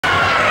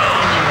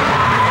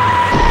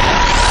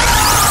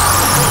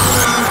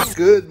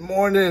Good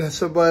morning.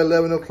 It's about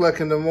 11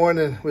 o'clock in the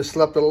morning. We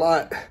slept a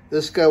lot.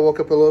 This guy woke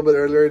up a little bit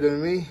earlier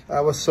than me.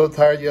 I was so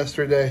tired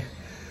yesterday.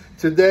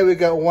 Today we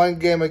got one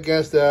game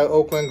against the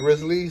Oakland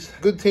Grizzlies.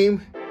 Good team.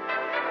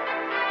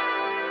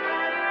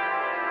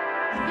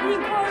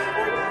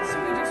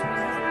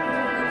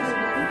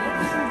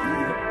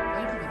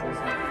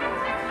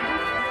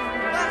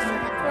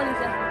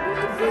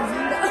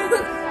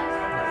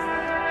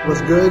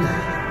 What's good?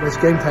 It's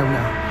game time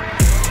now.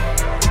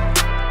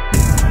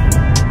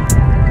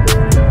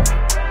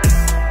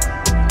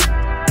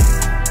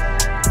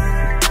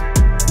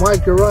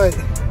 Mike, you're right.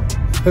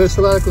 There's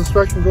a lot of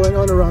construction going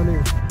on around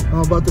here. I'm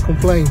about to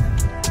complain.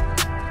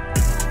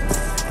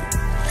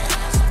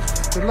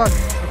 Good luck.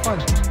 Have fun.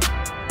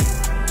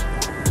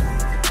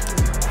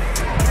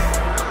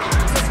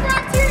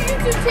 Subscribe to your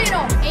YouTube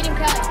channel, Aiden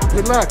Kelly.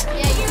 Good luck.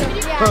 Yeah, you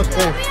too. Yeah.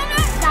 Okay.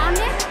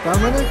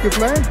 Dominic, you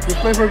playing? You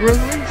play for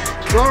Grizzlies?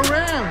 Go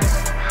Rams!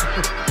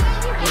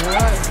 All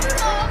right.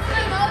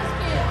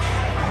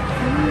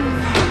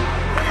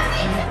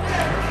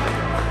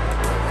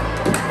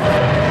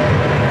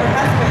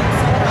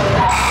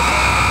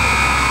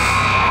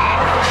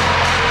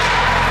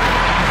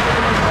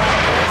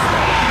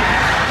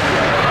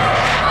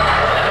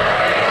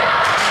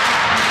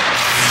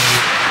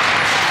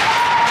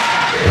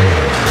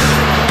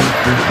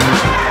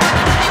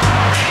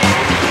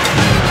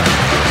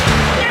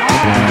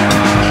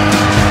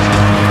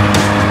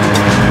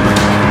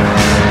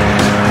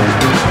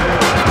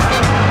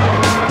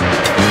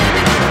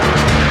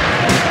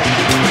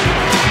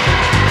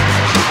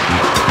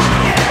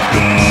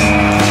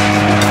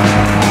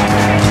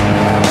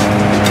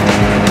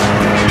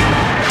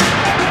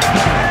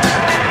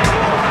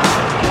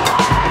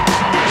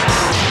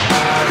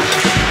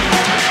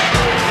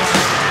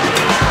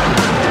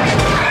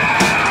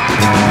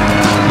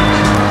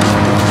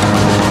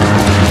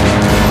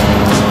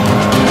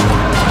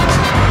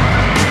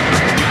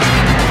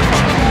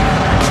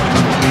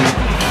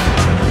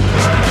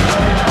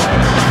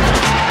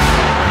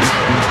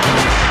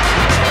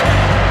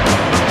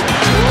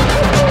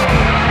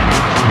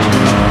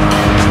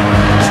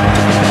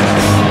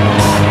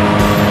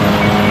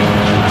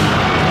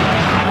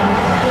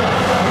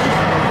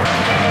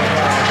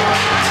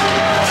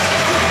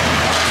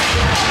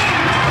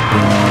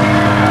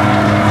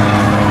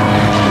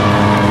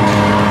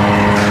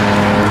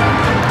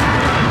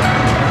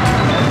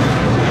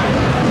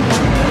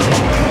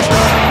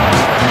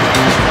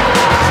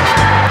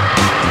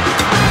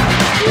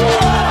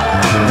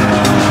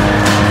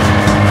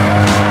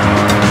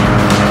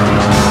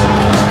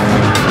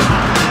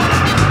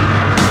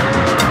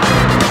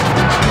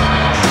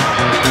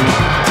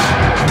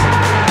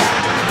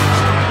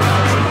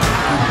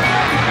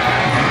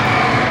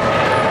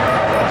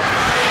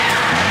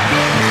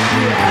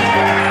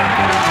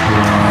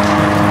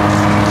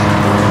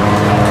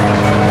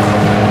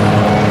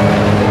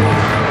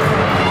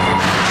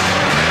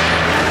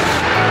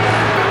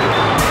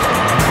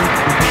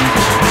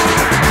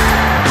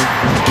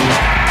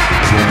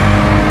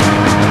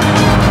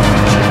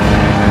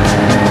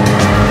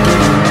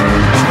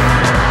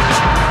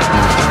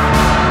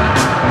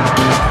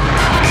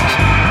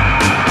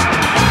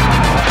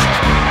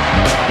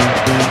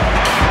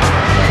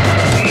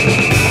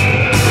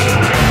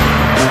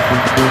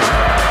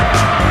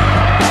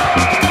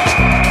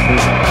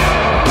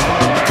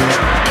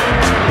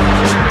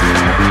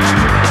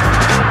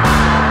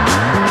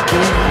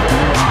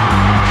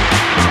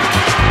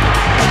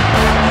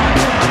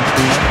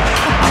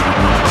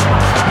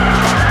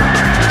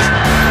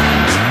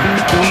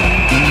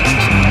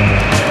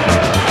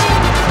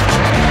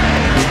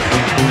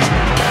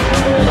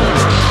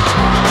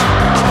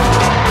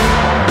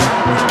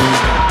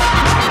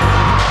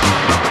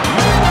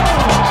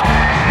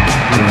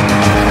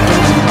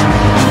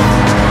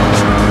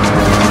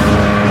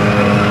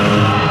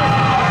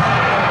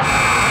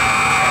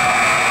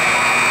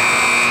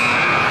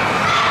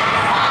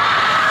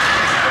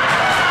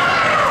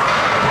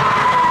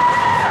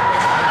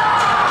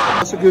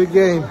 That's a good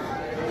game.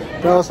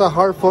 That was a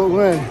hard-fought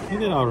win. He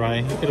did all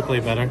right. He could have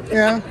played better.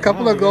 Yeah, a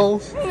couple of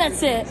goals.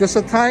 That's it. Just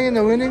a tie and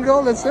a winning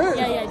goal, that's it?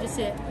 Yeah, just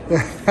it.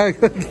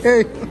 Good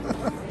game.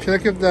 Should I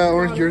keep the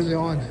orange jersey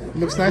on? It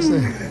looks nice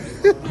there.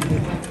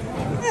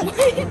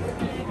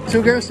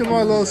 2 games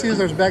tomorrow, Little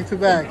Caesars,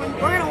 back-to-back.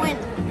 We're going to win.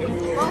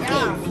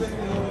 Okay.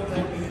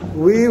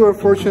 We were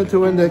fortunate to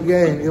win that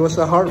game. It was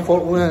a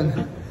hard-fought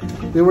win.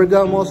 They were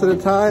down most of the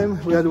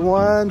time. We had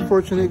one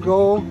fortunate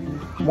goal.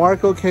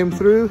 Marco came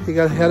through. He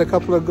had a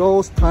couple of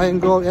goals, tying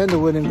goal and the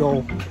winning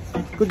goal.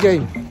 Good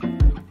game.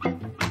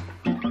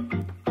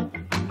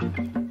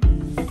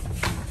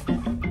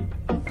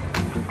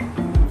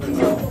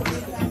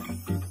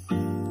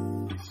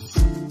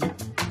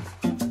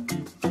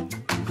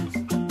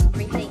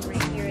 Everything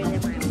right here is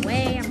in my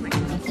way. I'm not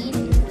going to eat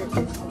it because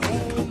it's in the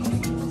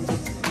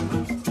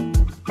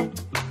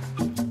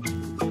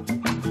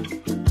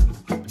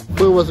way.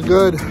 Food was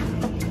good.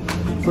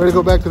 Ready to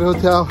go back to the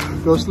hotel,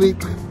 go sleep.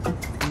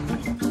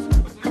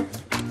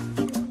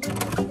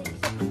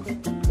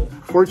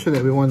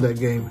 fortunate we won that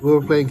game. We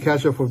were playing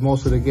catch up for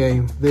most of the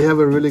game. They have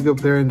a really good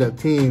player in that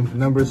team,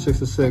 number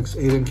 66,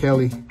 Aiden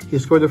Kelly. He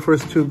scored the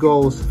first 2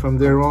 goals. From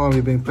there on,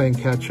 we've been playing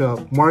catch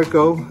up.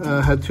 Marco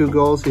had 2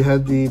 goals. He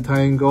had the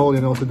tying goal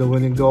and also the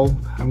winning goal.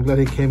 I'm glad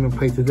he came and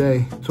played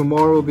today.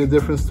 Tomorrow will be a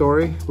different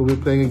story. We'll be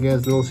playing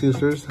against Little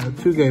Sisters.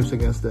 2 games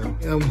against them.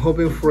 I'm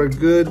hoping for a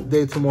good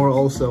day tomorrow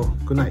also.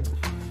 Good night.